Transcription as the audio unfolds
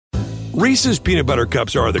Reese's Peanut Butter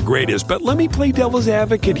Cups are the greatest, but let me play devil's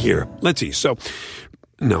advocate here. Let's see. So,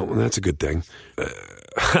 no, that's a good thing.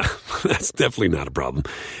 That's definitely not a problem.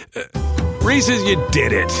 Reese's, you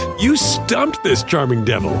did it. You stumped this charming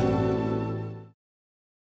devil.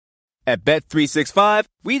 At Bet365,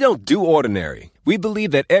 we don't do ordinary. We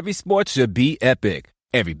believe that every sport should be epic.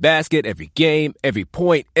 Every basket, every game, every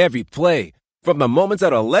point, every play. From the moments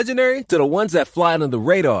that are legendary to the ones that fly under the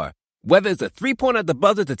radar. Whether it's a three-pointer at the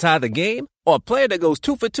buzzer to tie the game or a player that goes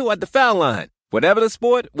 2 for 2 at the foul line. Whatever the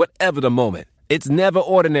sport, whatever the moment. It's never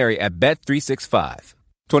ordinary at Bet365.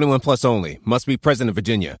 21 plus only. Must be present in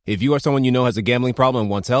Virginia. If you or someone you know has a gambling problem and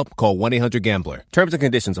wants help, call 1-800-GAMBLER. Terms and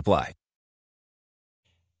conditions apply.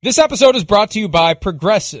 This episode is brought to you by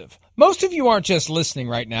Progressive. Most of you aren't just listening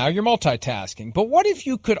right now, you're multitasking. But what if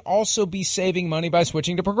you could also be saving money by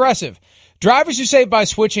switching to Progressive? Drivers who save by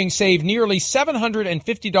switching save nearly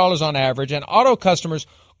 $750 on average, and auto customers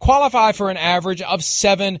qualify for an average of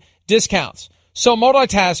 7 discounts. So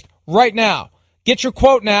multitask right now. Get your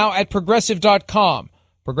quote now at Progressive.com.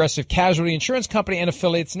 Progressive Casualty Insurance Company and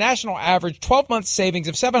affiliates national average 12-month savings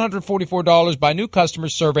of $744 by new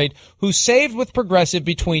customers surveyed who saved with Progressive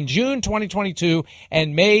between June 2022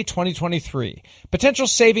 and May 2023. Potential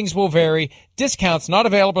savings will vary. Discounts not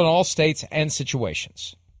available in all states and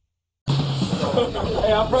situations.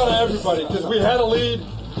 Hey, I'm proud of everybody because we had a lead,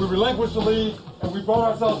 we relinquished the lead, and we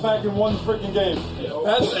brought ourselves back in one freaking game.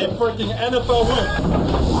 That's a freaking NFL win.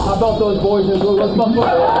 How about those boys in blue? Let's go.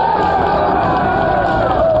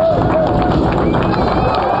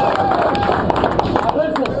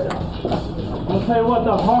 I'll tell you what,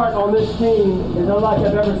 the heart on this team is unlike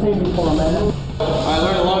I've ever seen before, man. I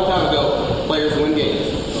learned a long time ago, players win games,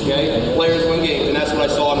 okay? Players win games, and that's what I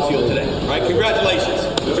saw on the field today, all right? Congratulations.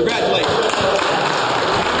 Congratulations.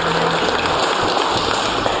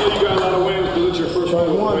 You got a lot of wins, but it's your first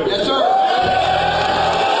one. Yes, sir.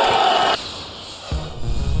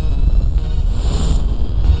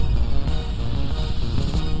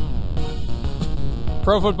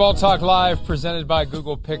 Pro Football Talk Live, presented by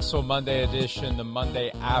Google Pixel, Monday edition, the Monday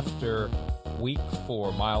after Week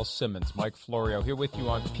 4. Miles Simmons, Mike Florio here with you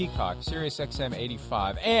on Peacock, Sirius XM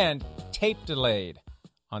 85, and tape delayed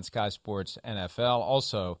on Sky Sports NFL.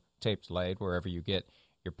 Also tape delayed wherever you get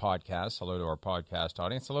your podcasts. Hello to our podcast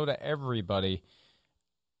audience. Hello to everybody.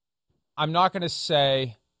 I'm not going to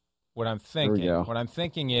say what I'm thinking. What I'm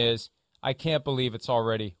thinking is I can't believe it's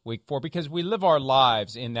already Week 4 because we live our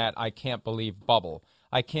lives in that I can't believe bubble.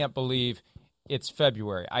 I can't believe it's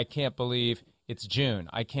February. I can't believe it's June.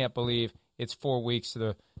 I can't believe it's 4 weeks to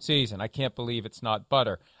the season. I can't believe it's not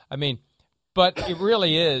butter. I mean, but it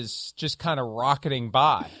really is just kind of rocketing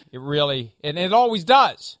by. It really, and it always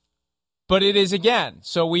does. But it is again.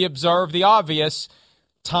 So we observe the obvious.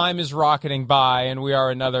 Time is rocketing by, and we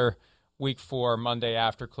are another Week 4, Monday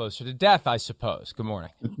after, closer to death, I suppose. Good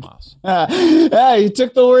morning, Miles. You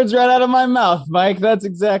took the words right out of my mouth, Mike. That's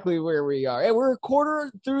exactly where we are. Hey, we're a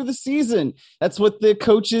quarter through the season. That's what the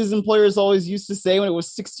coaches and players always used to say when it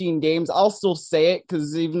was 16 games. I'll still say it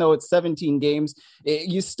because even though it's 17 games,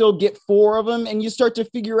 you still get 4 of them, and you start to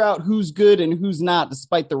figure out who's good and who's not,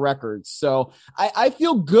 despite the records. So I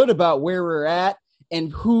feel good about where we're at and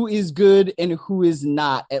who is good and who is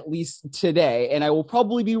not, at least today. And I will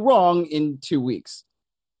probably be wrong in 2 weeks.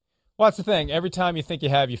 Well, that's the thing. Every time you think you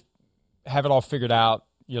have it all figured out,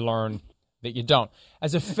 you learn that you don't.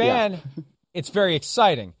 As a fan, It's very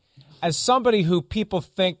exciting. As somebody who people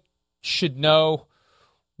think should know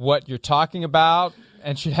what you're talking about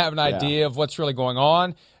and should have an idea of what's really going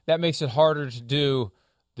on, that makes it harder to do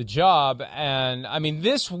the job. And I mean,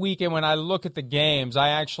 this weekend, when I look at the games, I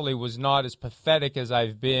actually was not as pathetic as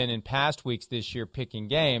I've been in past weeks this year picking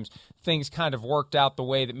games. Things kind of worked out the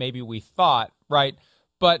way that maybe we thought, right?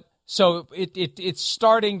 But so it's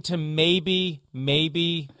starting to maybe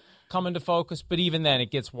come into focus, but even then it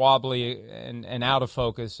gets wobbly and out of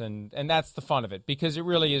focus, and that's the fun of it, because it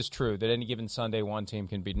really is true that any given Sunday one team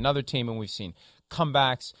can beat another team, and we've seen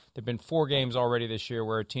comebacks. There have been 4 games already this year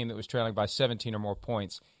where a team that was trailing by 17 or more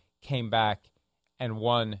points came back and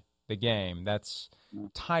won the game. That's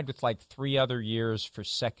tied with like 3 other years for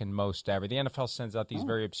second most ever. The NFL sends out these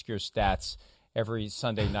very obscure stats every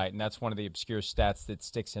Sunday night, and that's one of the obscure stats that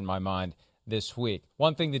sticks in my mind this week.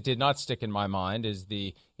 One thing that did not stick in my mind is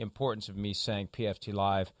the importance of me saying PFT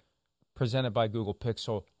Live, presented by Google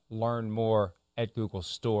Pixel. Learn more at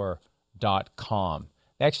googlestore.com.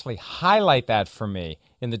 They actually highlight that for me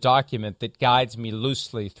in the document that guides me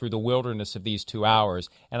loosely through the wilderness of these 2 hours,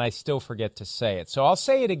 and I still forget to say it. So I'll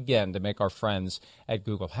say it again to make our friends at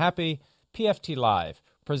Google happy. PFT Live,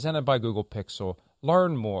 presented by Google Pixel.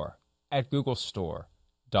 Learn more at googlestore.com.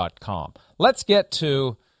 CombackedComputers.com. Let's get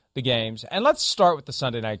to the games, and let's start with the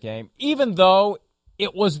Sunday night game. Even though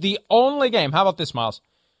it was the only game, how about this, Miles?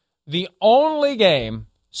 The only game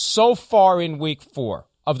so far in Week 4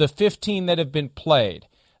 of the 15 that have been played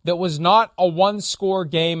that was not a one-score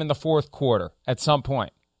game in the fourth quarter at some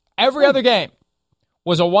point. Every other game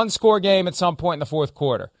was a one-score game at some point in the fourth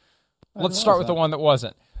quarter. Let's start with the one that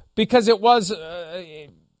wasn't. Because it was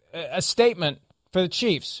a statement for the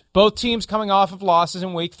Chiefs. Both teams coming off of losses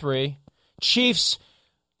in Week 3. Chiefs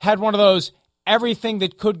had one of those everything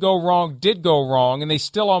that could go wrong did go wrong, and they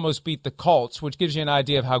still almost beat the Colts, which gives you an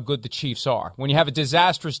idea of how good the Chiefs are. When you have a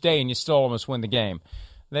disastrous day and you still almost win the game.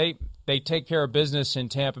 They take care of business in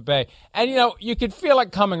Tampa Bay. And, you could feel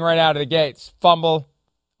it coming right out of the gates. Fumble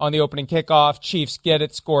on the opening kickoff. Chiefs get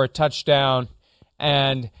it, score a touchdown.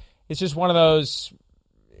 And it's just one of those,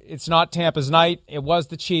 it's not Tampa's night. It was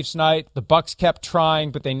the Chiefs' night. The Bucs kept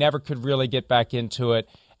trying, but they never could really get back into it.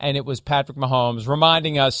 And it was Patrick Mahomes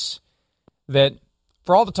reminding us that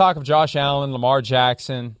for all the talk of Josh Allen, Lamar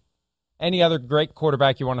Jackson, any other great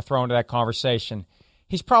quarterback you want to throw into that conversation,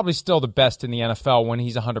 he's probably still the best in the NFL when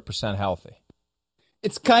he's 100% healthy.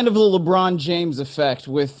 It's kind of the LeBron James effect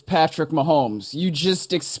with Patrick Mahomes. You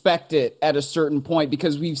just expect it at a certain point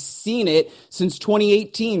because we've seen it since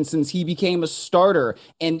 2018, since he became a starter.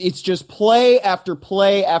 And it's just play after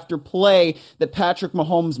play after play that Patrick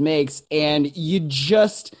Mahomes makes. And you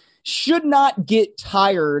just should not get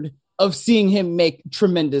tired of seeing him make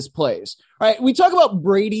tremendous plays. All right, we talk about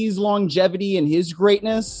Brady's longevity and his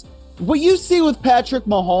greatness. What you see with Patrick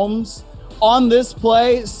Mahomes on this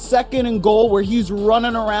play, 2nd and goal, where he's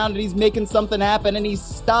running around and he's making something happen and he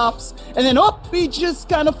stops and then he just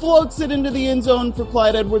kind of floats it into the end zone for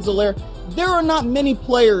Clyde Edwards-Helaire. There are not many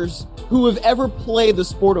players who have ever played the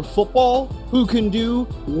sport of football who can do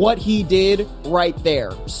what he did right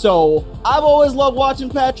there. So I've always loved watching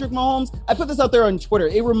Patrick Mahomes. I put this out there on Twitter.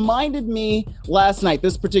 It reminded me last night,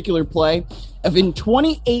 this particular play, of in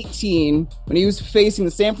 2018 when he was facing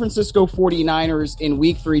the San Francisco 49ers in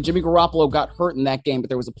Week 3. Jimmy Garoppolo got hurt in that game, but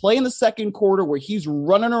there was a play in the second quarter where he's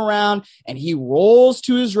running around and he rolls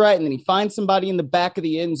to his right and then he finds somebody in the back of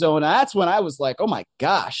the end zone. And that's when I was like, oh my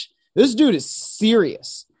gosh, this dude is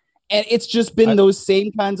serious. And it's just been those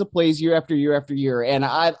same kinds of plays year after year after year. And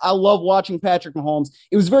I love watching Patrick Mahomes.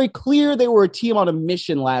 It was very clear they were a team on a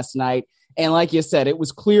mission last night. And like you said, it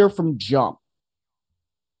was clear from jump.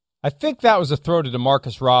 I think that was a throw to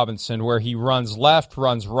Demarcus Robinson where he runs left,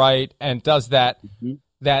 runs right, and does that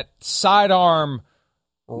sidearm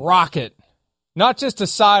rocket. Not just a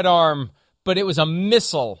sidearm, but it was a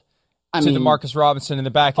missile to Demarcus Robinson in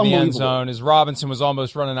the back of the end zone as Robinson was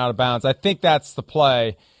almost running out of bounds. I think that's the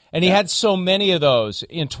play. And he had so many of those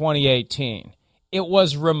in 2018. It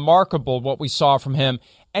was remarkable what we saw from him.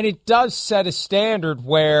 And it does set a standard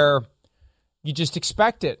where you just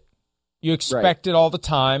expect it. You expect it all the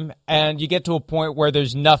time. And you get to a point where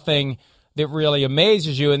there's nothing that really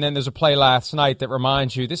amazes you. And then there's a play last night that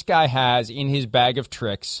reminds you this guy has in his bag of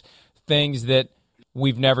tricks things that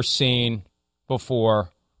we've never seen before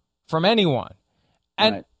from anyone.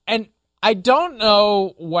 And I don't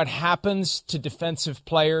know what happens to defensive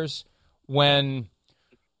players when,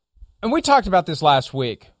 and we talked about this last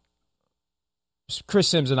week, Chris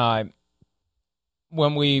Sims and I,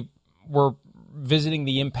 when we were visiting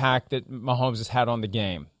the impact that Mahomes has had on the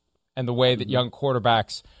game and the way that young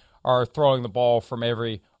quarterbacks are throwing the ball from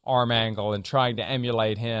every arm angle and trying to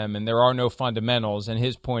emulate him, and there are no fundamentals. And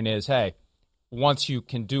his point is, hey, once you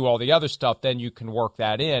can do all the other stuff, then you can work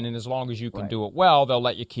that in. And as long as you can do it well, they'll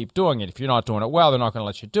let you keep doing it. If you're not doing it well, they're not going to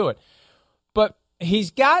let you do it. But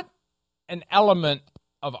he's got an element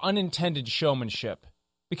of unintended showmanship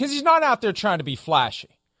because he's not out there trying to be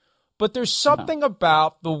flashy. But there's something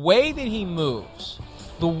about the way that he moves,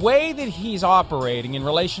 the way that he's operating in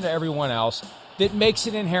relation to everyone else that makes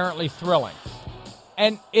it inherently thrilling.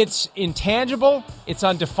 And it's intangible, it's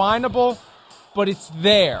undefinable, but it's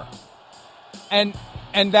there. And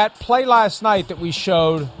that play last night that we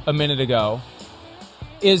showed a minute ago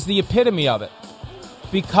is the epitome of it.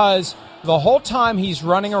 Because the whole time he's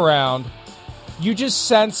running around, you just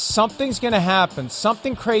sense something's going to happen,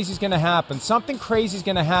 something crazy's going to happen, something crazy's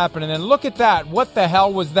going to happen, and then look at that, what the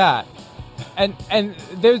hell was that? And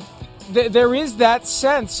there is that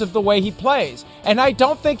sense of the way he plays. And I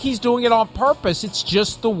don't think he's doing it on purpose, it's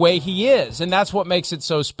just the way he is, and that's what makes it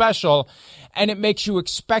so special. And it makes you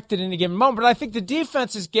expect it in a given moment. But I think the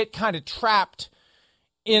defenses get kind of trapped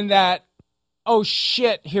in that, oh,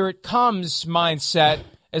 shit, here it comes mindset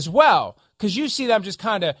as well. Because you see them just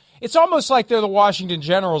kind of, it's almost like they're the Washington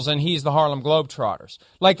Generals and he's the Harlem Globetrotters.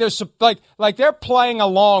 Like they're playing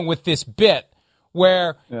along with this bit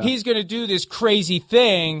where he's going to do this crazy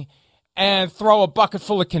thing and throw a bucket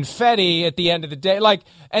full of confetti at the end of the day. Like,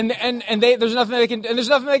 there's nothing they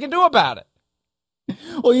can do about it.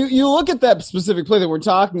 Well, you look at that specific play that we're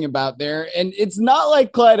talking about there, and it's not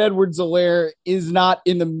like Clyde Edwards-Helaire is not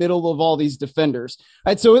in the middle of all these defenders.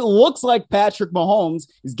 Right? So it looks like Patrick Mahomes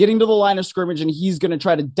is getting to the line of scrimmage, and he's going to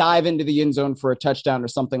try to dive into the end zone for a touchdown or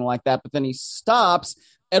something like that. But then he stops.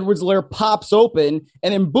 Edwards-Helaire pops open,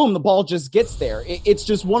 and then boom, the ball just gets there. It's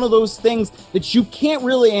just one of those things that you can't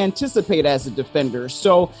really anticipate as a defender.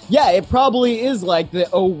 So, yeah, it probably is like the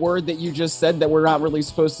word that you just said that we're not really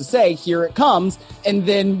supposed to say. Here it comes, and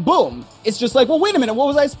then boom. It's just like, well, wait a minute, what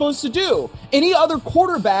was I supposed to do? Any other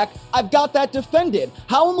quarterback, I've got that defended.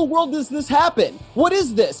 How in the world does this happen? What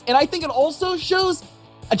is this? And I think it also shows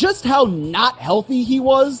just how not healthy he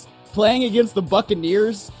was playing against the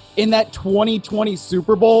Buccaneers in that 2020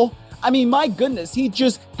 Super Bowl. I mean, my goodness, he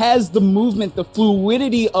just has the movement, the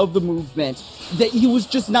fluidity of the movement that he was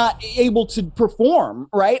just not able to perform,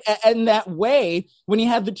 right? And that way, when he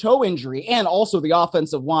had the toe injury, and also the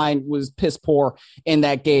offensive line was piss poor in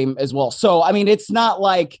that game as well. So, I mean, it's not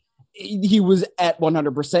like he was at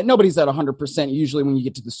 100%. Nobody's at 100% usually when you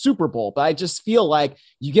get to the Super Bowl, but I just feel like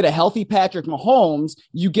you get a healthy Patrick Mahomes,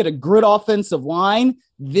 you get a good offensive line.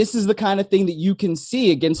 This is the kind of thing that you can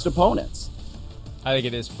see against opponents. I think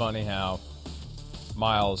it is funny how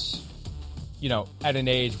Miles, at an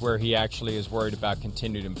age where he actually is worried about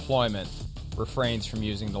continued employment, refrains from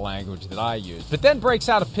using the language that I use, but then breaks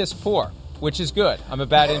out a piss poor, which is good. I'm a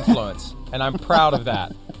bad influence, and I'm proud of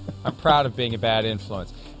that. I'm proud of being a bad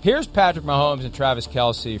influence. Here's Patrick Mahomes and Travis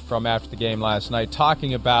Kelce from after the game last night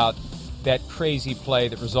talking about that crazy play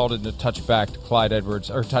that resulted in a touchdown to Clyde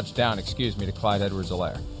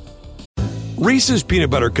Edwards-Helaire. Reese's peanut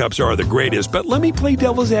butter cups are the greatest, but let me play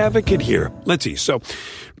devil's advocate here. Let's see. So,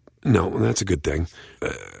 no, that's a good thing.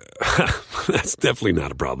 That's definitely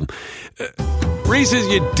not a problem. Reese's,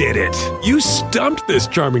 you did it. You stumped this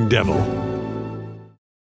charming devil.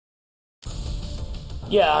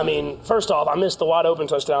 Yeah, I mean, first off, I missed the wide open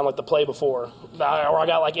touchdown like the play before, where I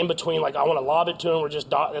got like in between, like I want to lob it to him or just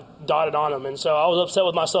dotted on him, and so I was upset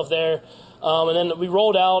with myself there. And then we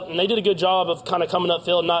rolled out, and they did a good job of kind of coming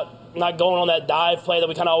upfield, not going on that dive play that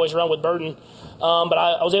we kind of always run with Burton. But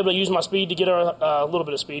I was able to use my speed to get a little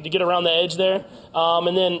bit of speed to get around the edge there.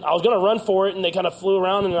 And then I was going to run for it, and they kind of flew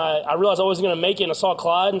around, and I realized I wasn't going to make it, and I saw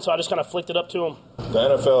Clyde, and so I just kind of flicked it up to him. The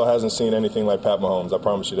NFL hasn't seen anything like Pat Mahomes, I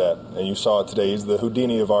promise you that. And you saw it today. He's the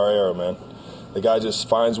Houdini of our era, man. The guy just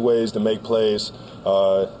finds ways to make plays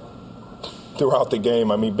throughout the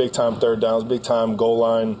game. I mean, big-time third downs, big-time goal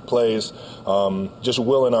line plays, just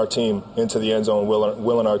willing our team into the end zone,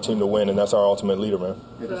 willing our team to win, and that's our ultimate leader,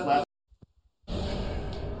 man.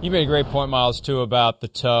 You made a great point, Miles, too, about the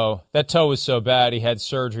toe. That toe was so bad he had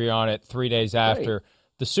surgery on it 3 days after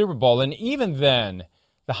the Super Bowl. And even then,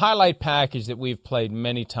 the highlight package that we've played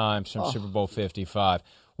many times from Super Bowl 55,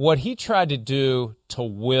 what he tried to do to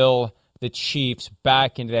will the Chiefs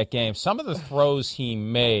back into that game, some of the throws he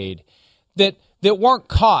made that weren't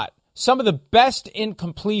caught, some of the best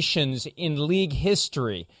incompletions in league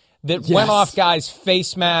history that went off guys'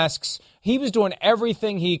 face masks. He was doing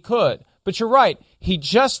everything he could. But you're right. He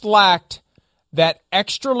just lacked that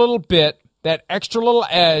extra little bit, that extra little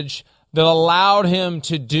edge that allowed him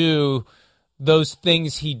to do those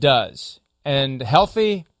things he does. And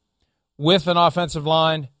healthy with an offensive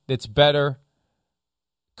line that's better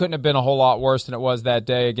couldn't have been a whole lot worse than it was that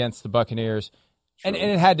day against the Buccaneers. And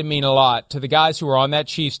it had to mean a lot to the guys who were on that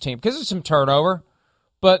Chiefs team because there's some turnover,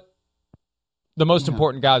 but the most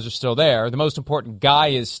important guys are still there. The most important guy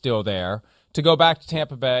is still there to go back to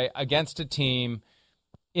Tampa Bay against a team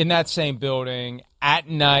in that same building at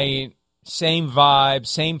night, same vibe,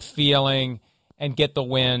 same feeling, and get the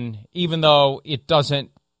win, even though it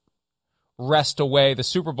doesn't wrest away the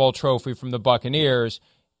Super Bowl trophy from the Buccaneers.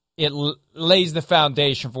 It lays the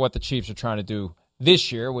foundation for what the Chiefs are trying to do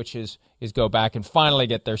this year, which is go back and finally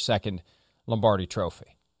get their second Lombardi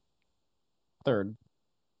trophy. Third.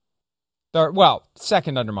 Well,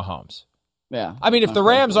 second under Mahomes. Yeah. I mean, if the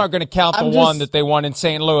Rams aren't going to count the one that they won in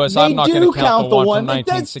St. Louis, I'm not going to count the one from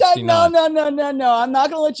 1969. No. I'm not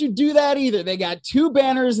going to let you do that either. They got two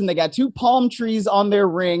banners and they got two palm trees on their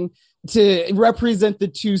ring to represent the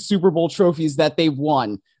two Super Bowl trophies that they've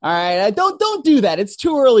won. All right. Don't do that. It's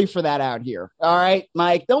too early for that out here. All right,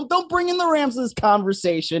 Mike, don't bring in the Rams to this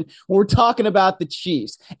conversation. We're talking about the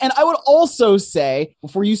Chiefs. And I would also say,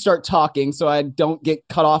 before you start talking, so I don't get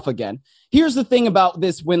cut off again, here's the thing about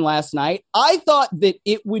this win last night. I thought that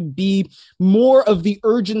it would be more of the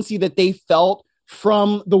urgency that they felt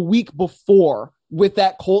from the week before with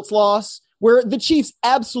that Colts loss, where the Chiefs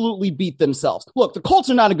absolutely beat themselves. Look, the Colts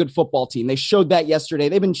are not a good football team. They showed that yesterday.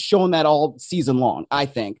 They've been showing that all season long, I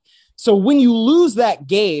think. So when you lose that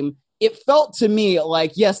game, it felt to me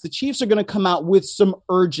like, yes, the Chiefs are going to come out with some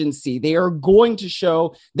urgency. They are going to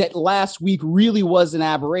show that last week really was an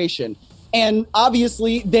aberration. And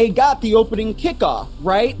obviously, they got the opening kickoff,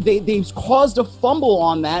 right? They've caused a fumble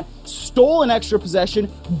on that, stole an extra possession,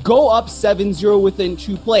 go up 7-0 within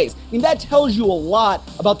 2 plays. I mean, that tells you a lot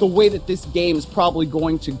about the way that this game is probably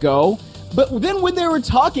going to go. But then when they were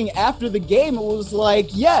talking after the game, it was like,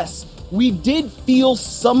 yes, we did feel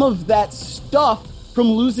some of that stuff from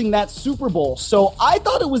losing that Super Bowl. So I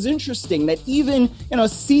thought it was interesting that even, a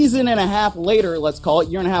season and a half later, let's call it,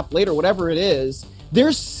 year and a half later, whatever it is,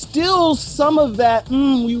 there's still some of that,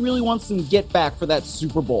 we really want some get back for that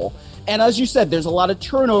Super Bowl. And as you said, there's a lot of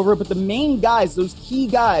turnover, but the main guys, those key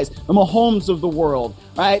guys, the Mahomes of the world,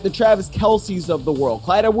 right? The Travis Kelce's of the world,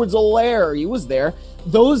 Clyde Edwards-Helaire, he was there.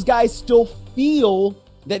 Those guys still feel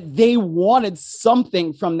that they wanted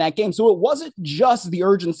something from that game. So it wasn't just the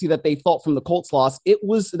urgency that they felt from the Colts loss. It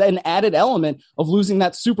was an added element of losing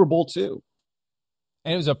that Super Bowl too.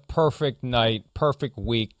 And it was a perfect night, perfect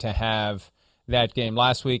week to have that game.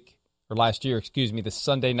 Last year, the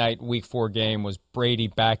Sunday night Week 4 game was Brady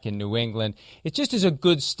back in New England. It just is a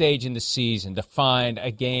good stage in the season to find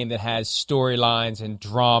a game that has storylines and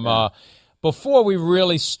drama before we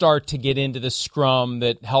really start to get into the scrum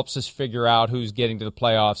that helps us figure out who's getting to the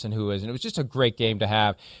playoffs and who isn't. It was just a great game to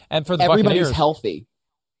have. And for the Everybody's Buccaneers, healthy.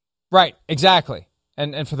 Right, exactly.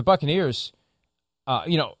 And for the Buccaneers,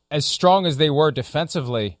 as strong as they were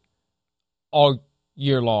defensively all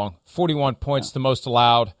year long, 41 points, the most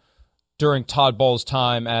allowed during Todd Bowles'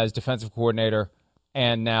 time as defensive coordinator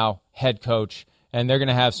and now head coach. And they're going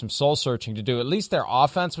to have some soul searching to do. At least their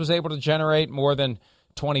offense was able to generate more than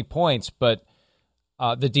 20 points, but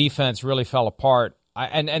the defense really fell apart.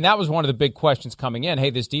 And that was one of the big questions coming in. Hey,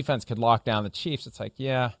 this defense could lock down the Chiefs. It's like,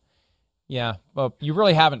 yeah, but you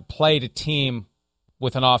really haven't played a team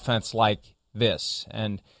with an offense like this.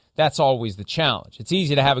 And that's always the challenge. It's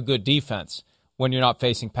easy to have a good defense when you're not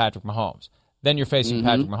facing Patrick Mahomes. Then you're facing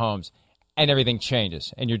Patrick Mahomes, and everything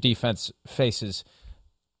changes, and your defense faces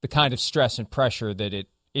the kind of stress and pressure that it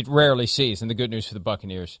rarely sees. And the good news for the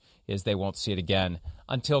Buccaneers is they won't see it again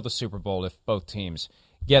until the Super Bowl if both teams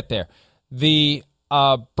get there. The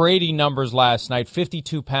Brady numbers last night,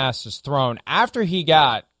 52 passes thrown after he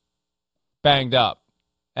got banged up.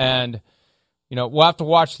 And, we'll have to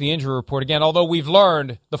watch the injury report again, although we've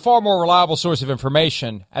learned the far more reliable source of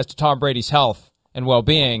information as to Tom Brady's health and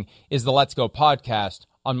well-being is the Let's Go podcast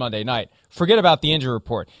on Monday night. Forget about the injury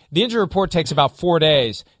report. The injury report takes about 4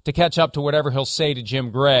 days to catch up to whatever he'll say to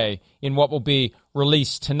Jim Gray in what will be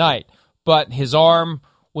released tonight. But his arm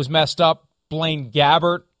was messed up. Blaine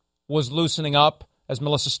Gabbert was loosening up, as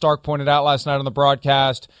Melissa Stark pointed out last night on the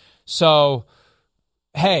broadcast. So,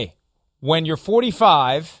 hey, when you're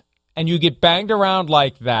 45 and you get banged around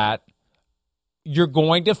like that, you're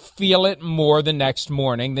going to feel it more the next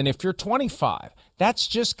morning than if you're 25. That's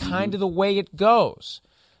just kind of the way it goes.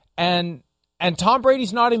 And Tom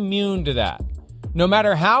Brady's not immune to that. No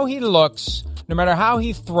matter how he looks, no matter how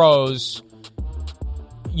he throws,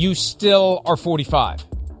 you still are 45.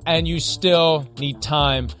 And you still need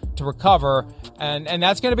time to recover. And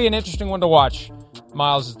that's going to be an interesting one to watch,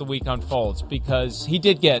 Miles, as the week unfolds. Because he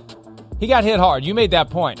got hit hard. You made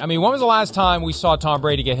that point. I mean, when was the last time we saw Tom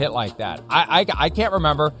Brady get hit like that? I can't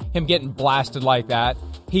remember him getting blasted like that.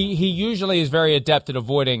 He usually is very adept at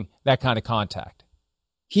avoiding that kind of contact.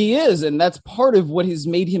 He is, and that's part of what has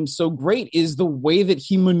made him so great is the way that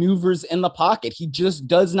he maneuvers in the pocket. He just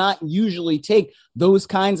does not usually take those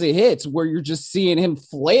kinds of hits where you're just seeing him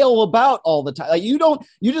flail about all the time. Like you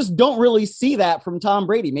just don't really see that from Tom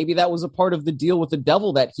Brady. Maybe that was a part of the deal with the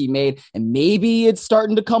devil that he made, and maybe it's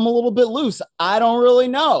starting to come a little bit loose. I don't really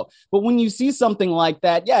know. But when you see something like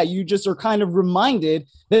that, yeah, you just are kind of reminded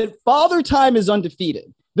that Father Time is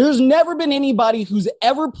undefeated. There's never been anybody who's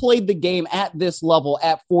ever played the game at this level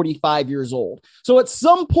at 45 years old. So at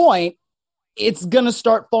some point, it's going to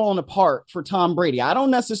start falling apart for Tom Brady. I don't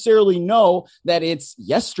necessarily know that it's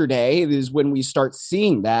yesterday is when we start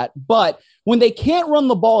seeing that. But when they can't run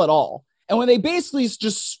the ball at all, and when they basically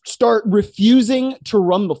just start refusing to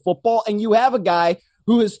run the football, and you have a guy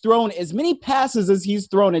who has thrown as many passes as he's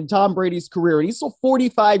thrown in Tom Brady's career. And he's still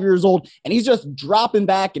 45 years old, and he's just dropping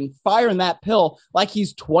back and firing that pill like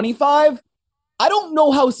he's 25. I don't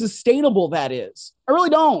know how sustainable that is. I really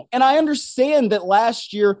don't. And I understand that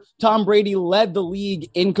last year, Tom Brady led the league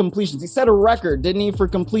in completions. He set a record, didn't he, for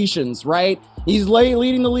completions, right? He's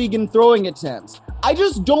leading the league in throwing attempts. I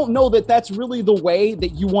just don't know that that's really the way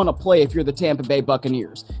that you want to play if you're the Tampa Bay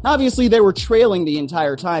Buccaneers. Obviously, they were trailing the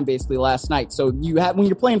entire time, basically, last night. So when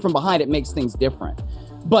you're playing from behind, it makes things different.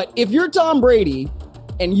 But if you're Tom Brady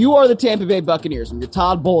and you are the Tampa Bay Buccaneers and you're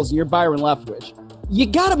Todd Bowles and you're Byron Leftwich, you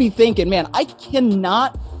got to be thinking, man, I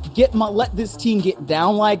cannot let this team get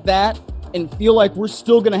down like that and feel like we're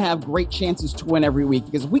still going to have great chances to win every week.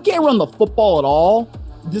 Because if we can't run the football at all,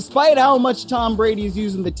 despite how much Tom Brady is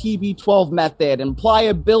using the TB12 method and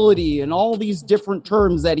pliability and all these different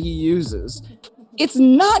terms that he uses, it's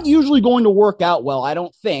not usually going to work out well, I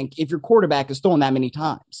don't think, if your quarterback is throwing that many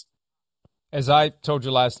times. As I told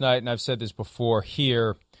you last night, and I've said this before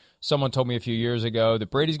here, someone told me a few years ago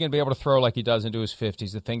that Brady's going to be able to throw like he does into his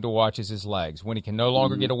 50s. The thing to watch is his legs. When he can no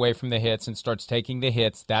longer get away from the hits and starts taking the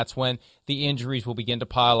hits, that's when the injuries will begin to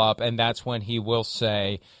pile up, and that's when he will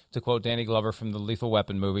say, to quote Danny Glover from the Lethal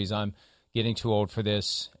Weapon movies, I'm getting too old for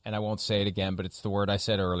this, and I won't say it again, but it's the word I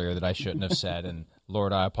said earlier that I shouldn't have said, and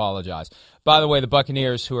Lord, I apologize. By the way, the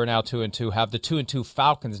Buccaneers, who are now 2-2, have the 2-2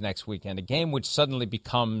 Falcons next weekend, a game which suddenly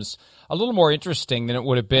becomes a little more interesting than it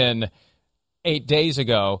would have been 8 days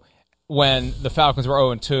ago when the Falcons were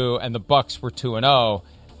 0-2 and the Bucs were 2-0.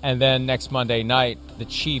 And then next Monday night, the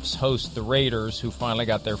Chiefs host the Raiders, who finally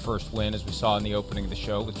got their first win, as we saw in the opening of the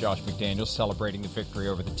show, with Josh McDaniels celebrating the victory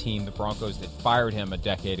over the team, the Broncos, that fired him a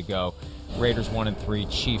decade ago. Raiders 1-3,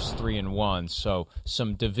 Chiefs 3-1. So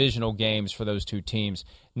some divisional games for those two teams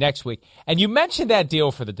next week. And you mentioned that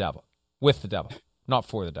deal for the devil, with the devil, not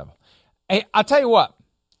for the devil. Hey, I'll tell you what,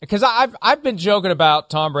 because I've been joking about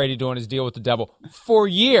Tom Brady doing his deal with the devil for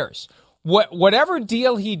years. Whatever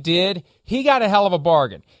deal he did, he got a hell of a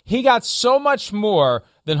bargain. He got so much more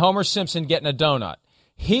than Homer Simpson getting a donut.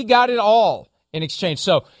 He got it all in exchange.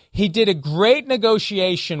 So he did a great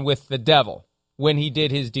negotiation with the devil when he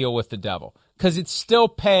did his deal with the devil, because it's still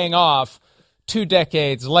paying off 2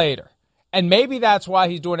 decades later. And maybe that's why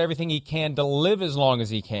he's doing everything he can to live as long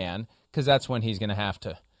as he can, because that's when he's going to have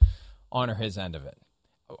to honor his end of it.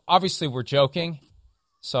 Obviously, we're joking,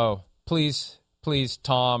 so please,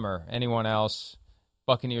 Tom or anyone else,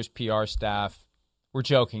 Buccaneers PR staff, we're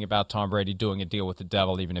joking about Tom Brady doing a deal with the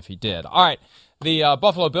devil, even if he did. All right, the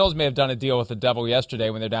Buffalo Bills may have done a deal with the devil yesterday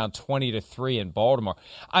when they're down 20-3 in Baltimore.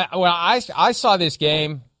 I saw this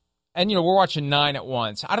game, and we're watching 9 at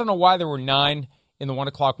once. I don't know why there were 9 in the 1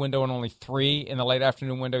 o'clock window and only 3 in the late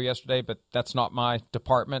afternoon window yesterday, but that's not my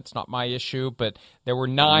department. It's not my issue. But there were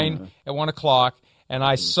 9 at 1 o'clock. And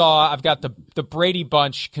I've got the Brady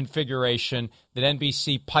Bunch configuration that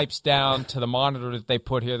NBC pipes down to the monitor that they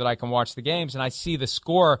put here that I can watch the games. And I see the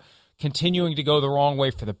score continuing to go the wrong way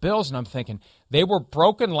for the Bills. And I'm thinking, they were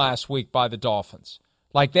broken last week by the Dolphins.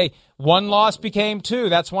 Like one loss became 2.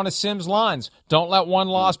 That's one of Sim's lines. Don't let one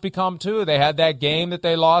loss become 2. They had that game that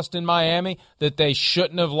they lost in Miami that they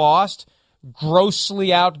shouldn't have lost. Grossly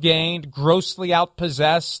outgained, grossly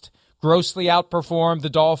outpossessed, grossly outperformed the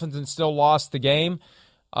Dolphins and still lost the game.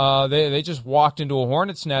 They just walked into a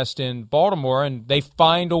hornet's nest in Baltimore, and they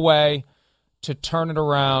find a way to turn it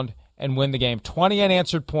around and win the game. 20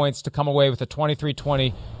 unanswered points to come away with a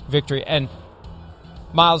 23-20 victory. And,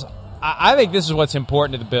 Miles, I think this is what's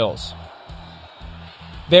important to the Bills.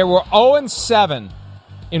 They were 0-7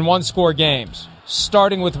 in one-score games,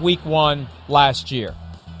 starting with Week 1 last year.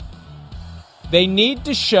 They need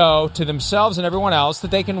to show to themselves and everyone else that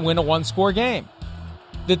they can win a one-score game,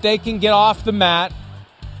 that they can get off the mat,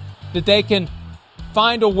 that they can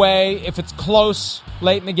find a way, if it's close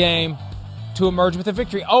late in the game, to emerge with a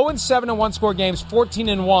victory. 0-7 in one-score games,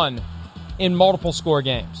 14-1 in multiple-score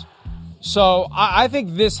games. So I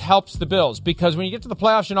think this helps the Bills, because when you get to the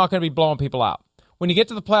playoffs, you're not going to be blowing people out. When you get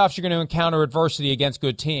to the playoffs, you're going to encounter adversity against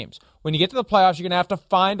good teams. When you get to the playoffs, you're going to have to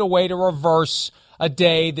find a way to reverse a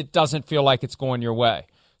day that doesn't feel like it's going your way.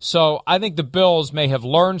 So I think the Bills may have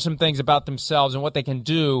learned some things about themselves and what they can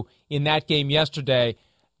do in that game yesterday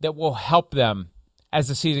that will help them as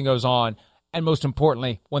the season goes on, and most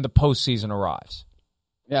importantly, when the postseason arrives.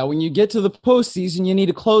 Yeah, when you get to the postseason, you need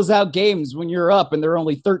to close out games when you're up and there are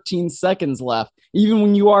only 13 seconds left, even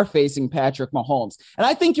when you are facing Patrick Mahomes. And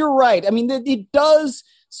I think you're right. I mean, it does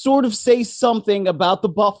sort of say something about the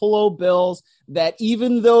Buffalo Bills that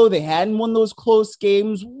even though they hadn't won those close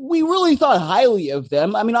games, we really thought highly of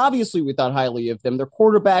them. I mean, obviously we thought highly of them. Their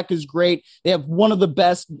quarterback is great. They have one of the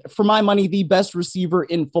best, for my money, the best receiver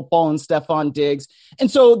in football in Stephon Diggs. And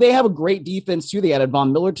so they have a great defense too. They added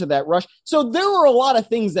Von Miller to that rush. So there are a lot of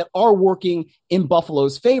things that are working in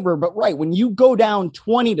Buffalo's favor. But right, when you go down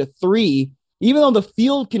 20-3, even though the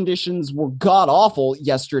field conditions were god-awful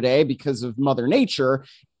yesterday because of Mother Nature,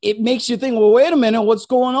 it makes you think, well, wait a minute, what's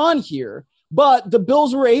going on here? But the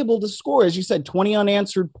Bills were able to score, as you said, 20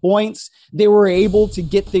 unanswered points. They were able to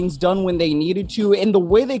get things done when they needed to. And the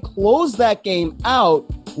way they closed that game out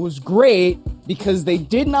was great because they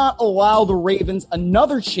did not allow the Ravens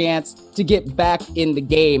another chance to get back in the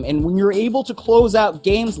game. And when you're able to close out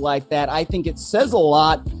games like that, I think it says a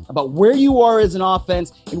lot about where you are as an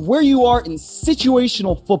offense and where you are in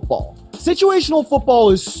situational football. Situational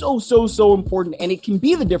football is so important, and it can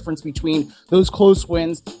be the difference between those close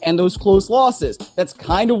wins and those close losses. That's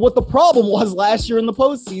kind of what the problem was last year in the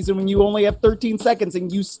postseason when you only have 13 seconds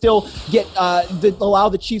and you still get allow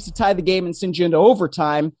the Chiefs to tie the game and send you into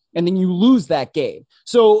overtime, and then you lose that game.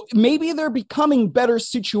 So maybe they're becoming better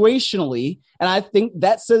situationally, and I think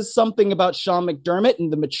that says something about Sean McDermott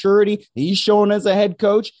and the maturity that he's shown as a head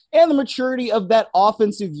coach and the maturity of that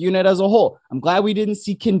offensive unit as a whole. I'm glad we didn't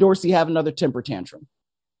see Ken Dorsey have another temper tantrum.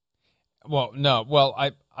 Well, no. Well,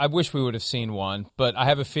 I wish we would have seen one, but I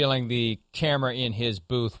have a feeling the camera in his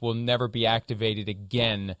booth will never be activated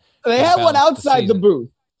again. They had one outside the booth.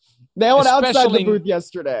 They had one outside the booth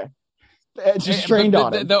yesterday. Just trained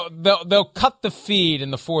on it. They'll cut the feed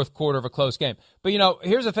in the fourth quarter of a close game. But,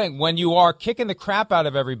 here's the thing. When you are kicking the crap out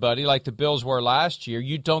of everybody like the Bills were last year,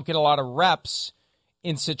 you don't get a lot of reps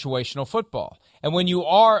in situational football. And when you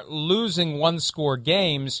are losing one-score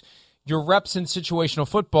games, your reps in situational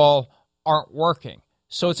football aren't working.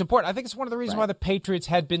 So it's important. I think it's one of the reasons why the Patriots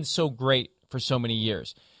had been so great for so many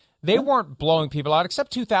years. They weren't blowing people out,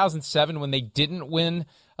 except 2007 when they didn't win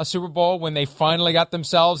a Super Bowl, when they finally got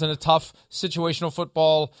themselves in a tough situational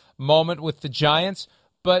football moment with the Giants.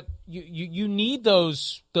 But you need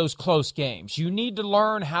those close games. You need to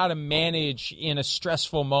learn how to manage in a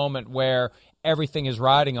stressful moment where everything is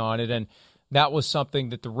riding on it. And that was something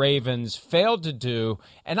that the Ravens failed to do.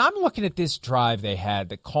 And I'm looking at this drive they had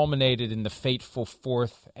that culminated in the fateful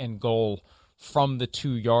 4th and goal from the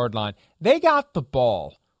 2-yard line. They got the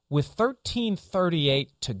ball with 13:38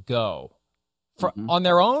 to go on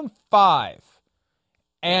their own 5.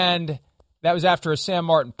 And that was after a Sam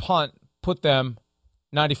Martin punt put them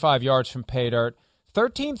 95 yards from pay dirt.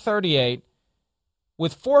 13:38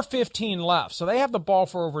 with 4:15 left. So they have the ball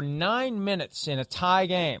for over 9 minutes in a tie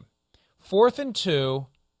game. 4th and 2,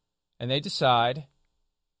 and they decide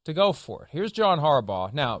to go for it. Here's John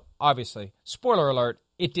Harbaugh. Now, obviously, spoiler alert,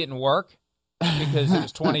 it didn't work because it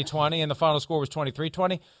was 2020 and the final score was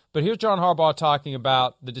 23-20. But here's John Harbaugh talking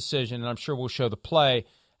about the decision, and I'm sure we'll show the play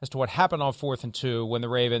as to what happened on 4th and 2 when the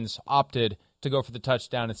Ravens opted to go for the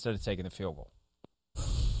touchdown instead of taking the field goal.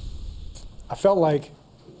 I felt like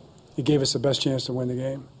it gave us the best chance to win the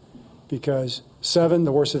game because 7,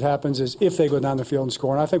 the worst that happens is if they go down the field and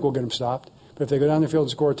score, and I think we'll get them stopped. But if they go down the field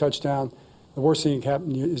and score a touchdown, the worst thing that can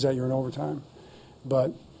happen is that you're in overtime.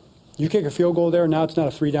 But you kick a field goal there, now it's not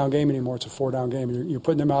a 3-down game anymore, it's a 4-down game. You're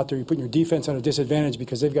putting them out there, you're putting your defense at a disadvantage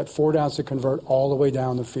because they've got 4 downs to convert all the way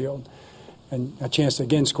down the field. And a chance to,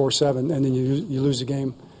 again, score 7, and then you lose the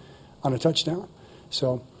game on a touchdown.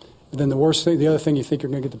 So then the worst thing, the other thing, you think you're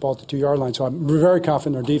going to get the ball at the 2-yard line. So I'm very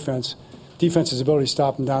confident in our defense's ability to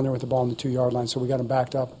stop them down there with the ball on the 2-yard line. So we got them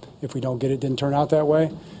backed up if we don't get it. Didn't turn out that way,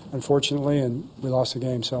 unfortunately, and we lost the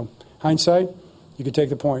game. So hindsight, you could take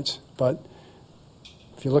the points. But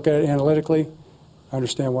if you look at it analytically, I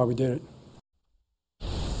understand why we did it.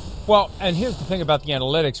 Well, and here's the thing about the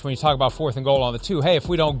analytics when you talk about 4th and goal on the 2. Hey, if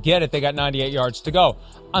we don't get it, they got 98 yards to go,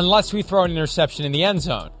 unless we throw an interception in the end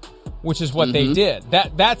zone, which is what they did.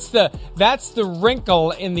 That's the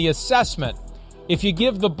wrinkle in the assessment. If you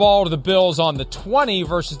give the ball to the Bills on the 20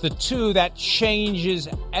 versus the 2, that changes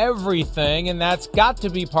everything, and that's got to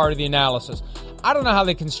be part of the analysis. I don't know how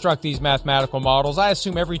they construct these mathematical models. I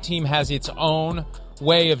assume every team has its own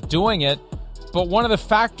way of doing it, but one of the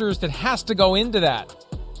factors that has to go into that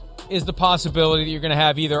is the possibility that you're going to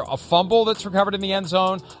have either a fumble that's recovered in the end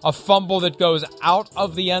zone, a fumble that goes out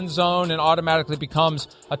of the end zone and automatically becomes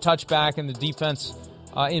a touchback and the defense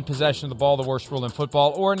in possession of the ball, the worst rule in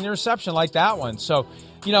football, or an interception like that one. So,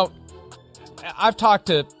 I've talked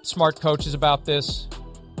to smart coaches about this,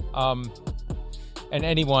 and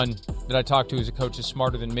anyone that I talk to who's a coach is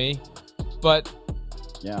smarter than me. But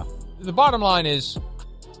the bottom line is,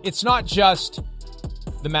 it's not just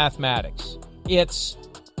the mathematics. It's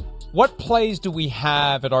what plays do we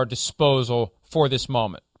have at our disposal for this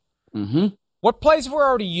moment? Mm-hmm. What plays have we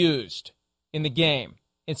already used in the game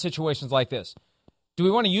in situations like this? Do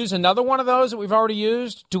we want to use another one of those that we've already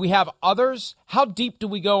used? Do we have others? How deep do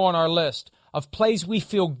we go on our list of plays we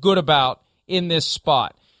feel good about in this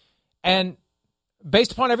spot? And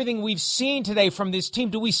based upon everything we've seen today from this team,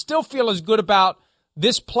 do we still feel as good about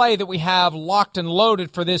this play that we have locked and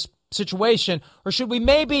loaded for this situation? Or should we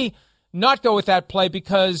maybe not go with that play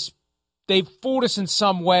because they've fooled us in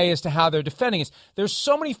some way as to how they're defending us? There's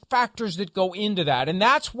so many factors that go into that, and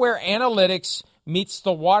that's where analytics meets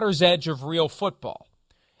the water's edge of real football.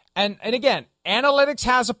 And again, analytics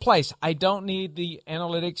has a place. I don't need the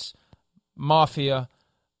analytics mafia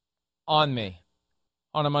on me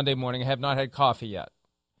on a Monday morning. I have not had coffee yet.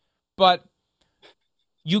 But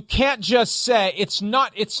you can't just say it's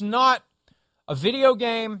not a video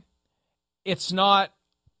game. It's not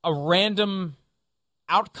a random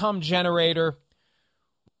outcome generator.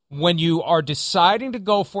 When you are deciding to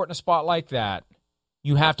go for it in a spot like that,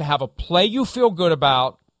 you have to have a play you feel good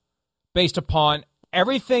about based upon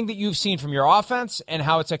everything that you've seen from your offense and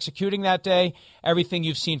how it's executing that day, everything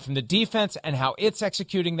you've seen from the defense and how it's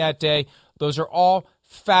executing that day. Those are all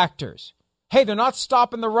factors. Hey, they're not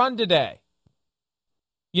stopping the run today.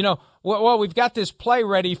 You know, well, we've got this play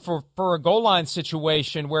ready for a goal line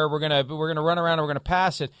situation where we're gonna run around and we're gonna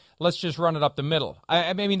pass it. Let's just run it up the middle.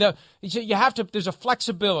 I mean, you have to. There's a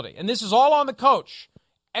flexibility, and this is all on the coach.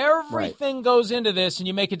 Everything goes into this, and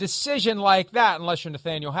you make a decision like that unless you're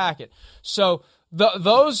Nathaniel Hackett. So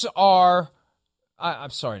those are.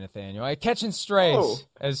 I'm sorry, Nathaniel. Catching strays. Whoa.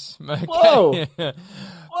 As Whoa. Whoa.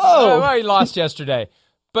 Whoa. He lost yesterday,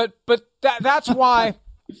 but that's why.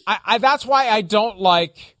 That's why I don't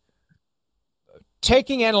like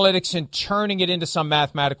taking analytics and turning it into some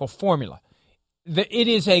mathematical formula. It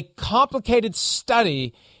is a complicated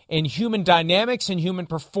study in human dynamics and human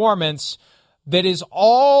performance that is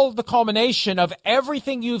all the culmination of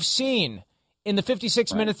everything you've seen in the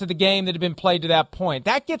 56 minutes of the game that have been played to that point.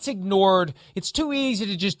 That gets ignored. It's too easy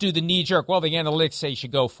to just do the knee-jerk, well, the analytics say you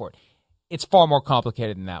should go for it. It's far more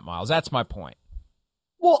complicated than that, Miles. That's my point.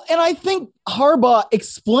 Well, and I think Harbaugh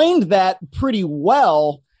explained that pretty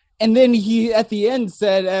well. And then he, at the end,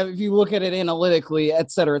 said, if you look at it analytically,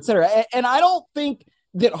 et cetera, et cetera. And I don't think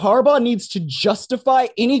that Harbaugh needs to justify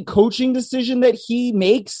any coaching decision that he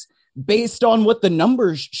makes based on what the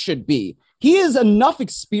numbers should be. He has enough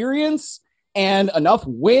experience and enough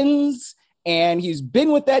wins, and he's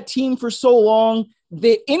been with that team for so long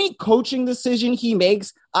that any coaching decision he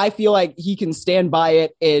makes, I feel like he can stand by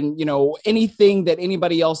it, and, you know, anything that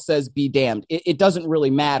anybody else says, be damned. It doesn't really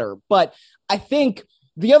matter. But I think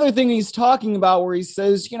the other thing he's talking about where he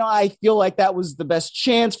says, you know, I feel like that was the best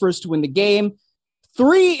chance for us to win the game.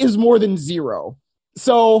 3 is more than 0.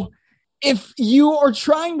 So if you are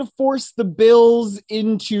trying to force the Bills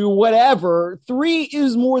into whatever, 3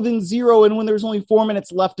 is more than 0. And when there's only 4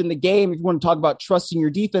 minutes left in the game, if you want to talk about trusting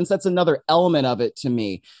your defense, that's another element of it to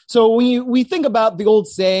me. So when we think about the old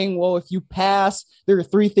saying, well, if you pass, there are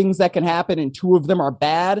 3 things that can happen and 2 of them are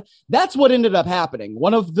bad. That's what ended up happening.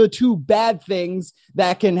 One of the 2 bad things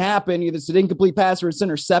that can happen, either it's an incomplete pass or it's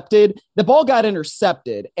intercepted. The ball got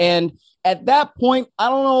intercepted. And at that point, I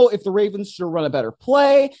don't know if the Ravens should run a better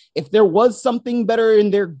play, if there was something better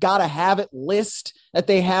in their gotta have it list that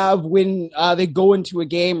they have when they go into a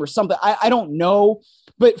game or something. I don't know,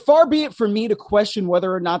 but far be it for me to question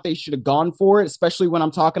whether or not they should have gone for it, especially when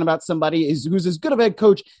I'm talking about somebody who's as good of a head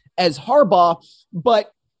coach as Harbaugh.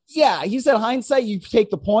 But yeah, he said hindsight, you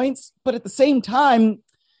take the points, but at the same time,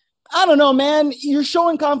 I don't know, man, you're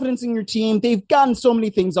showing confidence in your team. They've gotten so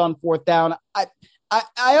many things on 4th down.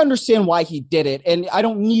 I understand why he did it, and I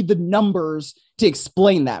don't need the numbers to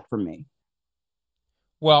explain that for me.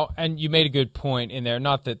 Well, and you made a good point in there.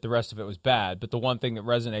 Not that the rest of it was bad, but the one thing that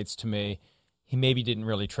resonates to me, he maybe didn't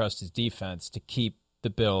really trust his defense to keep the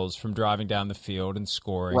Bills from driving down the field and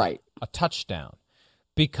scoring a touchdown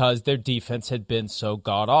because their defense had been so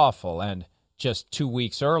god-awful. And just 2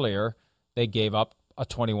 weeks earlier, they gave up a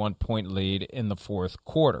 21-point lead in the 4th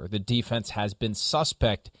quarter. The defense has been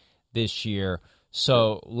suspect this year.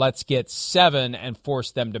 So let's get 7 and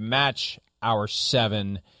force them to match our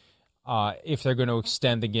 7 if they're going to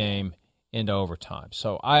extend the game into overtime.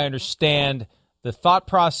 So I understand the thought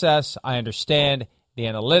process. I understand the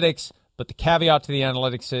analytics. But the caveat to the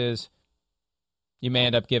analytics is you may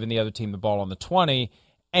end up giving the other team the ball on the 20.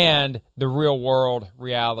 And the real world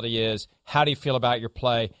reality is, how do you feel about your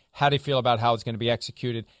play? How do you feel about how it's going to be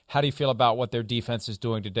executed? How do you feel about what their defense is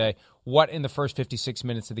doing today? What in the first 56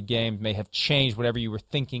 minutes of the game may have changed whatever you were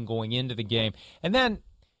thinking going into the game? And then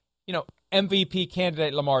MVP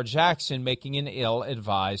candidate Lamar Jackson making an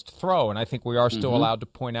ill-advised throw. And I think we are still allowed to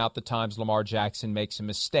point out the times Lamar Jackson makes a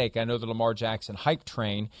mistake. I know the Lamar Jackson hype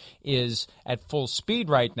train is at full speed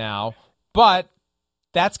right now, but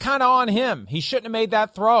that's kind of on him. He shouldn't have made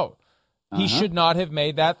that throw. He should not have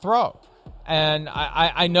made that throw. And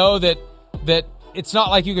I know that it's not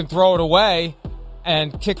like you can throw it away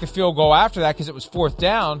and kick the field goal after that because it was 4th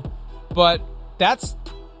down, but that's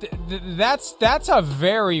a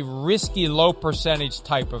very risky low percentage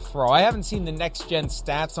type of throw. I haven't seen the next gen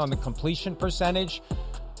stats on the completion percentage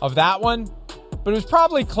of that one, but it was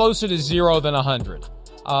probably closer to 0 than 100.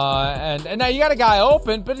 And now you got a guy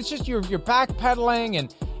open, but it's just you're backpedaling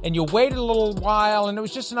and you waited a little while, and it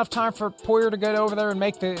was just enough time for Poyer to get over there and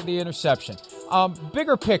make the interception.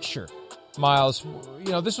 Bigger picture, Miles,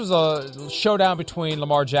 this was a showdown between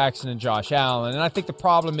Lamar Jackson and Josh Allen, and I think the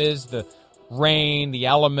problem is the rain, the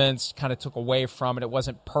elements kind of took away from it. It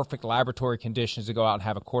wasn't perfect laboratory conditions to go out and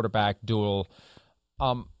have a quarterback duel.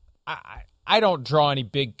 I don't draw any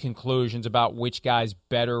big conclusions about which guy's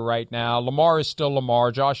better right now. Lamar is still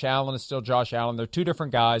Lamar. Josh Allen is still Josh Allen. They're two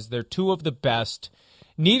different guys. They're two of the best.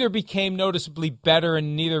 Neither became noticeably better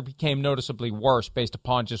and neither became noticeably worse based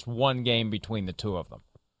upon just one game between the two of them.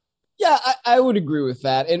 Yeah, I would agree with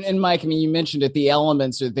that. And Mike, I mean, you mentioned it, the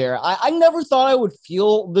elements are there. I never thought I would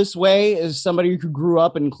feel this way as somebody who grew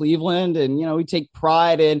up in Cleveland and, we take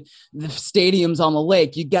pride in the stadiums on the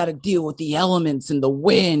lake. You got to deal with the elements and the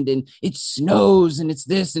wind and it snows and it's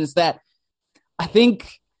this and it's that. I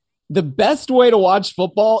think the best way to watch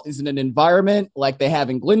football is in an environment like they have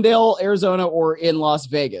in Glendale, Arizona, or in Las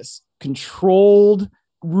Vegas. Controlled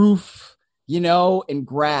roof, and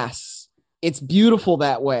grass. It's beautiful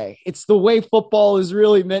that way. It's the way football is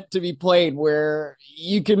really meant to be played, where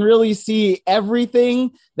you can really see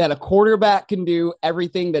everything that a quarterback can do,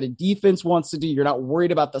 everything that a defense wants to do. You're not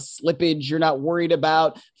worried about the slippage. You're not worried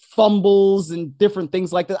about fumbles and different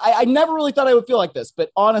things like that. I never really thought I would feel like this, but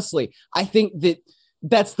honestly, I think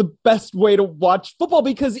that's the best way to watch football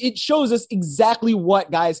because it shows us exactly what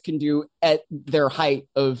guys can do at their height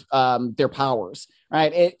of their powers,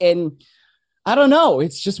 right? And I don't know.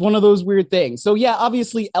 It's just one of those weird things. So yeah,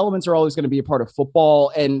 obviously elements are always going to be a part of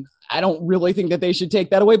football. And I don't really think that they should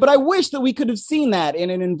take that away, but I wish that we could have seen that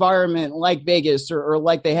in an environment like Vegas or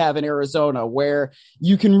like they have in Arizona, where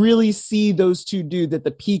you can really see those two dudes at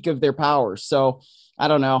the peak of their powers. So I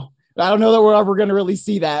don't know. I don't know that we're ever going to really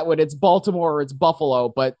see that when it's Baltimore or it's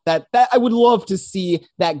Buffalo, but that I would love to see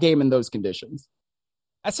that game in those conditions.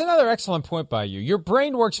 That's another excellent point by you. Your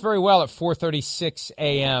brain works very well at 4:36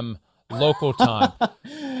 a.m. local time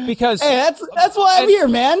because hey, that's why I'm here,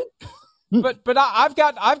 man. but I've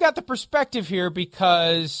got the perspective here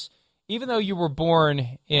because even though you were born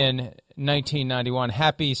in 1991,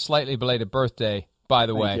 happy slightly belated birthday, by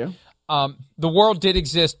the way. The world did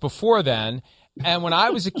exist before then, and when I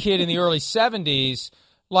was a kid in the early 70s,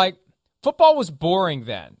 like football was boring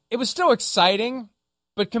then. It was still exciting,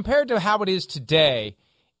 but compared to how it is today,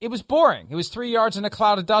 it was boring. It was 3 yards and a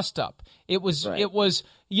cloud of dust up. It was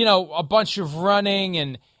a bunch of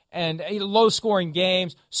running and low-scoring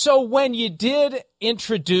games. So when you did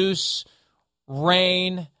introduce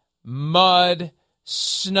rain, mud,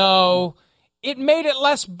 snow, it made it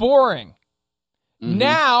less boring.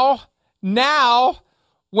 Now,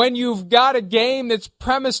 when you've got a game that's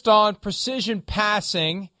premised on precision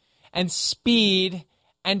passing and speed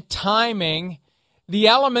and timing, the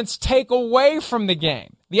elements take away from the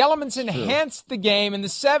game. The elements enhanced the game in the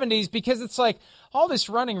 70s because it's like, all this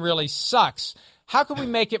running really sucks. How can we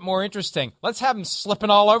make it more interesting? Let's have them slipping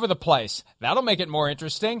all over the place. That'll make it more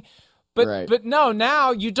interesting. But no,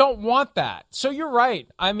 now you don't want that. So you're right.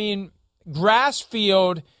 I mean, grass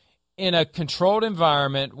field in a controlled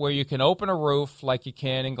environment where you can open a roof like you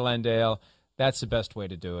can in Glendale, that's the best way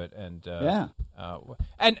to do it. And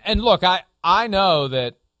and look, I know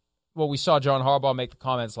that we saw John Harbaugh make the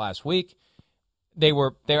comments last week. They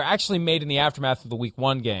were actually made in the aftermath of the Week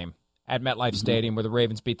 1 game at MetLife Stadium where the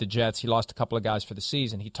Ravens beat the Jets. He lost a couple of guys for the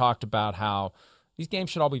season. He talked about how these games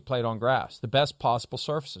should all be played on grass, the best possible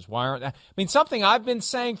surfaces. Why aren't I mean, something I've been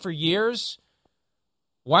saying for years,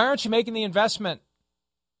 why aren't you making the investment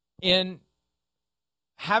in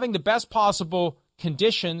having the best possible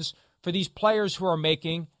conditions for these players who are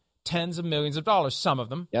making tens of millions of dollars, some of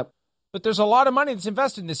them? Yep. But there's a lot of money that's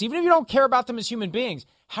invested in this. Even if you don't care about them as human beings,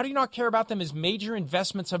 how do you not care about them as major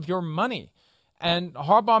investments of your money? And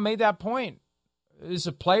Harbaugh made that point. It's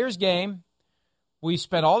a player's game. We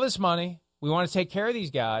spent all this money. We want to take care of these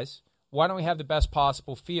guys. Why don't we have the best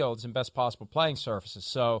possible fields and best possible playing surfaces?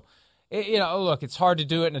 So, look, it's hard to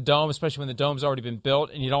do it in a dome, especially when the dome's already been built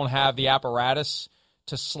and you don't have the apparatus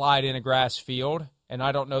to slide in a grass field, and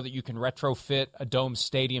I don't know that you can retrofit a dome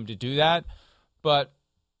stadium to do that, but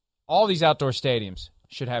all these outdoor stadiums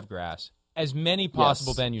should have grass. As many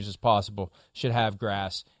possible venues as possible should have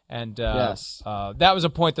grass. And that was a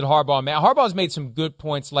point that Harbaugh made. Harbaugh's made some good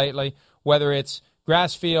points lately, whether it's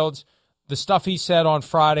grass fields, the stuff he said on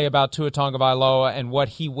Friday about Tua Tagovailoa and what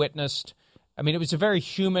he witnessed. I mean, it was a very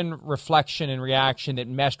human reflection and reaction that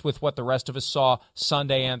meshed with what the rest of us saw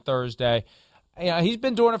Sunday and Thursday. He's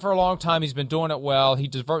been doing it for a long time. He's been doing it well. He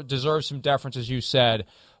deserves some deference, as you said.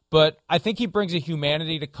 But I think he brings a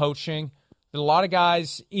humanity to coaching that a lot of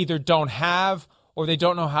guys either don't have or they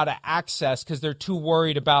don't know how to access because they're too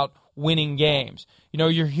worried about winning games.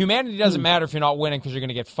 Your humanity doesn't matter if you're not winning because you're going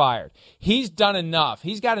to get fired. He's done enough.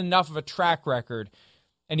 He's got enough of a track record,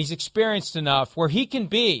 and he's experienced enough where he can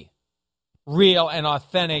be real and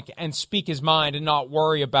authentic and speak his mind and not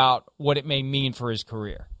worry about what it may mean for his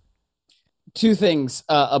career. Two things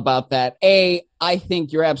about that. A, I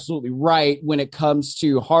think you're absolutely right when it comes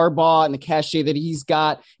to Harbaugh and the cachet that he's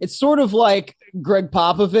got. It's sort of like Greg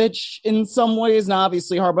Popovich in some ways. Now,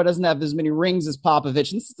 obviously, Harbaugh doesn't have as many rings as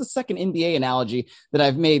Popovich. And this is the second NBA analogy that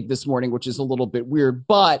I've made this morning, which is a little bit weird.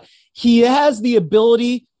 But he has the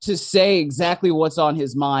ability to say exactly what's on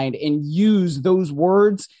his mind and use those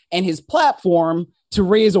words and his platform to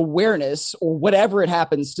raise awareness or whatever it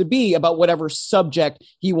happens to be about whatever subject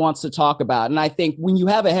he wants to talk about. And I think when you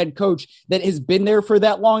have a head coach that has been there for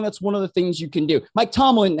that long, that's one of the things you can do. Mike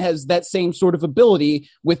Tomlin has that same sort of ability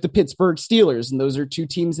with the Pittsburgh Steelers, and those are two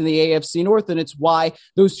teams in the AFC North, and it's why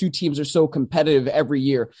those two teams are so competitive every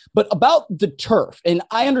year. But about the turf, and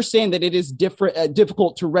I understand that it is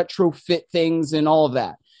difficult to retrofit things and all of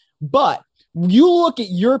that, but you look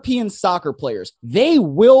at European soccer players, they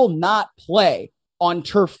will not play on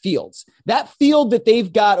turf fields. That field that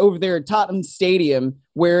they've got over there at Tottenham Stadium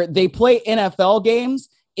where they play NFL games,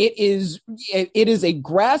 it is a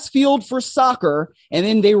grass field for soccer, and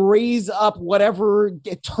then they raise up whatever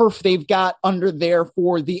turf they've got under there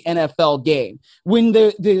for the NFL game. When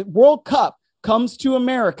the World Cup comes to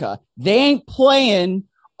America, they ain't playing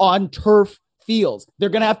on turf fields. They're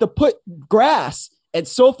going to have to put grass at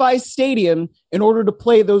SoFi Stadium in order to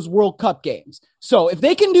play those World Cup games. So if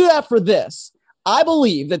they can do that for this, I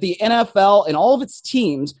believe that the NFL and all of its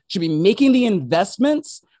teams should be making the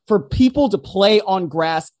investments for people to play on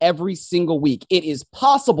grass every single week. It is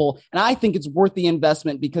possible, and I think it's worth the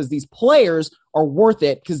investment because these players are worth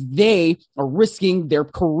it because they are risking their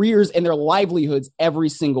careers and their livelihoods every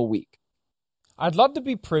single week. I'd love to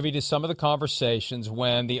be privy to some of the conversations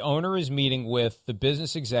when the owner is meeting with the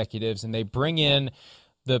business executives and they bring in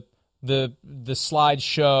the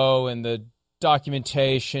slideshow and the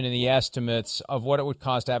documentation and the estimates of what it would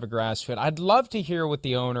cost to have a grass field. I'd love to hear what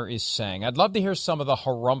the owner is saying. I'd love to hear some of the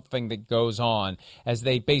harumphing that goes on as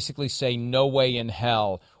they basically say, no way in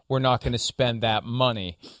hell we're not going to spend that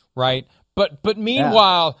money, right? But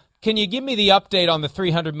meanwhile, Can you give me the update on the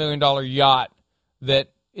 $300 million yacht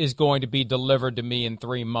that is going to be delivered to me in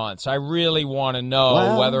 3 months? I really want to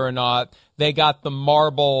know whether or not they got the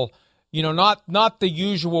marble, not the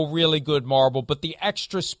usual really good marble, but the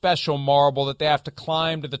extra special marble that they have to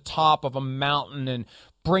climb to the top of a mountain and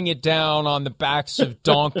bring it down on the backs of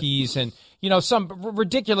donkeys and, some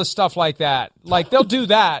ridiculous stuff like that. Like, they'll do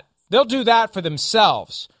that. They'll do that for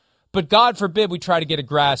themselves. But God forbid we try to get a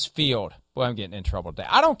grass field. Boy, I'm getting in trouble today.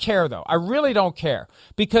 I don't care, though. I really don't care,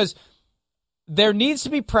 because there needs to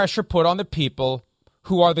be pressure put on the people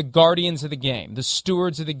who are the guardians of the game, the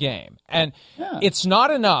stewards of the game. And it's not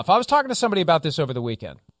enough. I was talking to somebody about this over the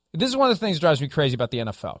weekend. This is one of the things that drives me crazy about the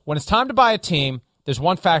NFL. When it's time to buy a team, there's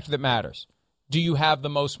one factor that matters. Do you have the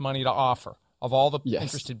most money to offer of all the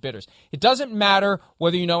interested bidders? It doesn't matter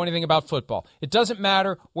whether you know anything about football. It doesn't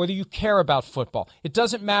matter whether you care about football. It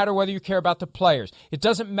doesn't matter whether you care about the players. It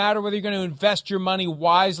doesn't matter whether you're going to invest your money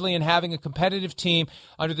wisely in having a competitive team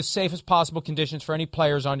under the safest possible conditions for any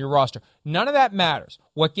players on your roster. None of that matters.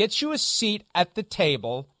 What gets you a seat at the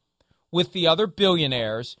table with the other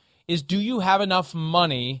billionaires is, do you have enough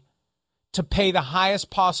money to pay the highest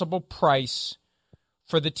possible price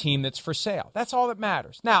for the team that's for sale? That's all that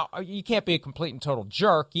matters. Now, you can't be a complete and total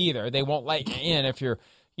jerk either. They won't let you in if you're,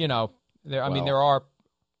 there. I mean, there are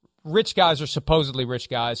rich guys or supposedly rich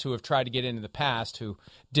guys who have tried to get in the past who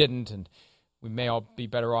didn't, and we may all be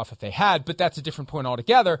better off if they had, but that's a different point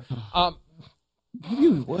altogether.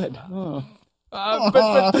 You would. Move on.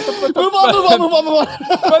 But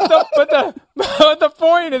the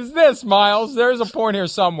point is this, Miles. There's a point here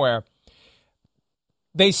somewhere.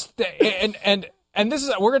 And this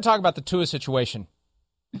is, we're going to talk about the Tua situation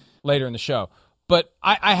later in the show. But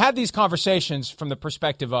I had these conversations from the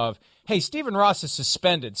perspective of, hey, Stephen Ross is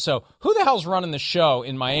suspended, so who the hell's running the show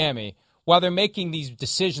in Miami while they're making these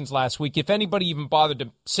decisions last week, if anybody even bothered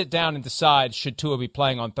to sit down and decide should Tua be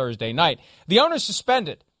playing on Thursday night? The owner's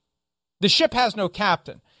suspended. The ship has no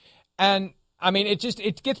captain. And, I mean,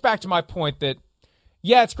 it gets back to my point that,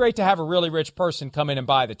 yeah, it's great to have a really rich person come in and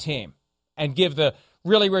buy the team and give the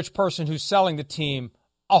really rich person who's selling the team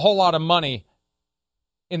a whole lot of money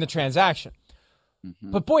in the transaction.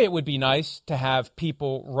 But boy, it would be nice to have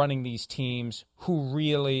people running these teams who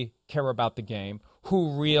really care about the game,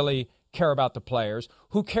 who really care about the players,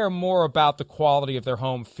 who care more about the quality of their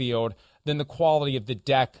home field than the quality of the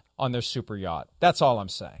deck on their super yacht. That's all I'm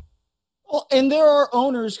saying. Well, and there are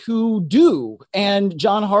owners who do. And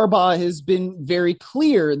John Harbaugh has been very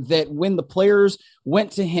clear that when the players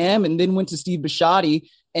went to him and then went to Steve Bisciotti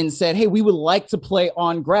and said, hey, we would like to play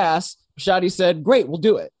on grass, Bisciotti said, great, we'll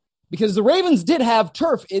do it. Because the Ravens did have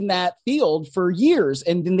turf in that field for years,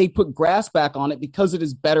 and then they put grass back on it because it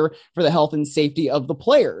is better for the health and safety of the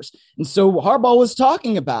players. And so Harbaugh was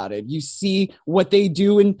talking about it. You see what they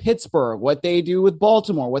do in Pittsburgh, what they do with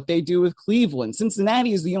Baltimore, what they do with Cleveland.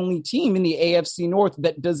 Cincinnati is the only team in the AFC North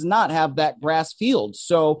that does not have that grass field.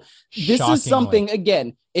 So this is something,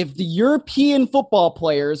 again, if the European football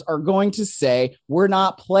players are going to say, we're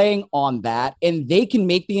not playing on that, and they can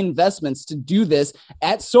make the investments to do this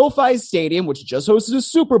at SoFi Stadium, which just hosted a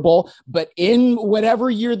Super Bowl, but in whatever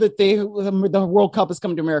year that the World Cup is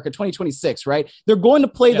coming to America, 2026, right? They're going to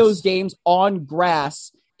play those games on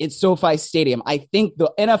grass at SoFi Stadium. I think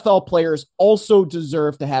the NFL players also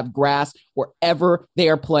deserve to have grass wherever they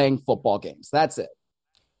are playing football games. That's it.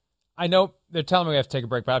 I know they're telling me we have to take a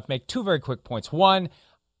break, but I have to make two very quick points. One,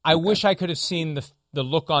 I wish I could have seen the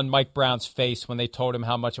look on Mike Brown's face when they told him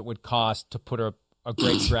how much it would cost to put a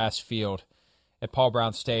great grass field at Paul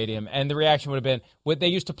Brown Stadium. And the reaction would have been, they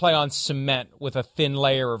used to play on cement with a thin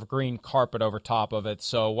layer of green carpet over top of it,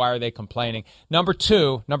 so why are they complaining? Number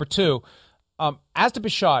two, as to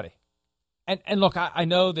Bisciotti, and look, I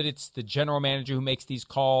know that it's the general manager who makes these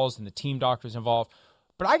calls and the team doctors involved,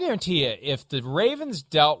 but I guarantee you, if the Ravens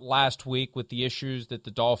dealt last week with the issues that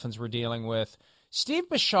the Dolphins were dealing with, Steve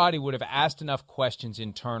Bisciotti would have asked enough questions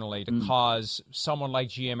internally to cause someone like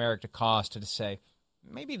GM Eric DeCosta to say,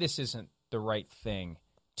 maybe this isn't the right thing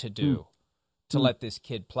to do to let this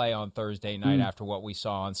kid play on Thursday night after what we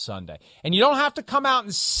saw on Sunday. And you don't have to come out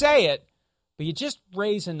and say it, but you just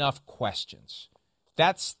raise enough questions.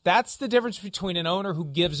 That's the difference between an owner who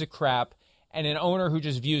gives a crap and an owner who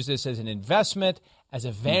just views this as an investment, as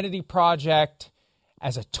a vanity project,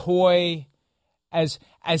 as a toy, as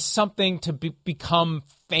something to become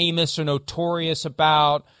famous or notorious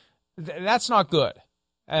about. That's not good.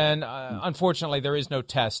 And unfortunately, there is no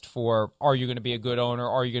test for, are you going to be a good owner?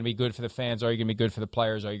 Are you going to be good for the fans? Are you going to be good for the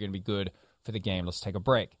players? Are you going to be good for the game? Let's take a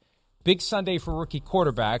break. Big Sunday for rookie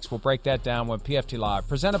quarterbacks. We'll break that down when PFT Live,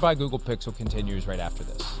 presented by Google Pixel, continues right after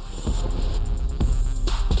this.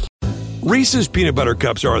 Reese's Peanut Butter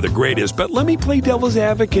Cups are the greatest, but let me play devil's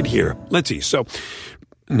advocate here. Let's see. So,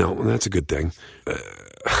 no, that's a good thing.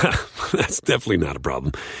 That's definitely not a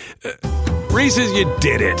problem. Reese's, you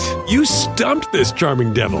did it. You stumped this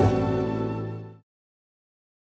charming devil.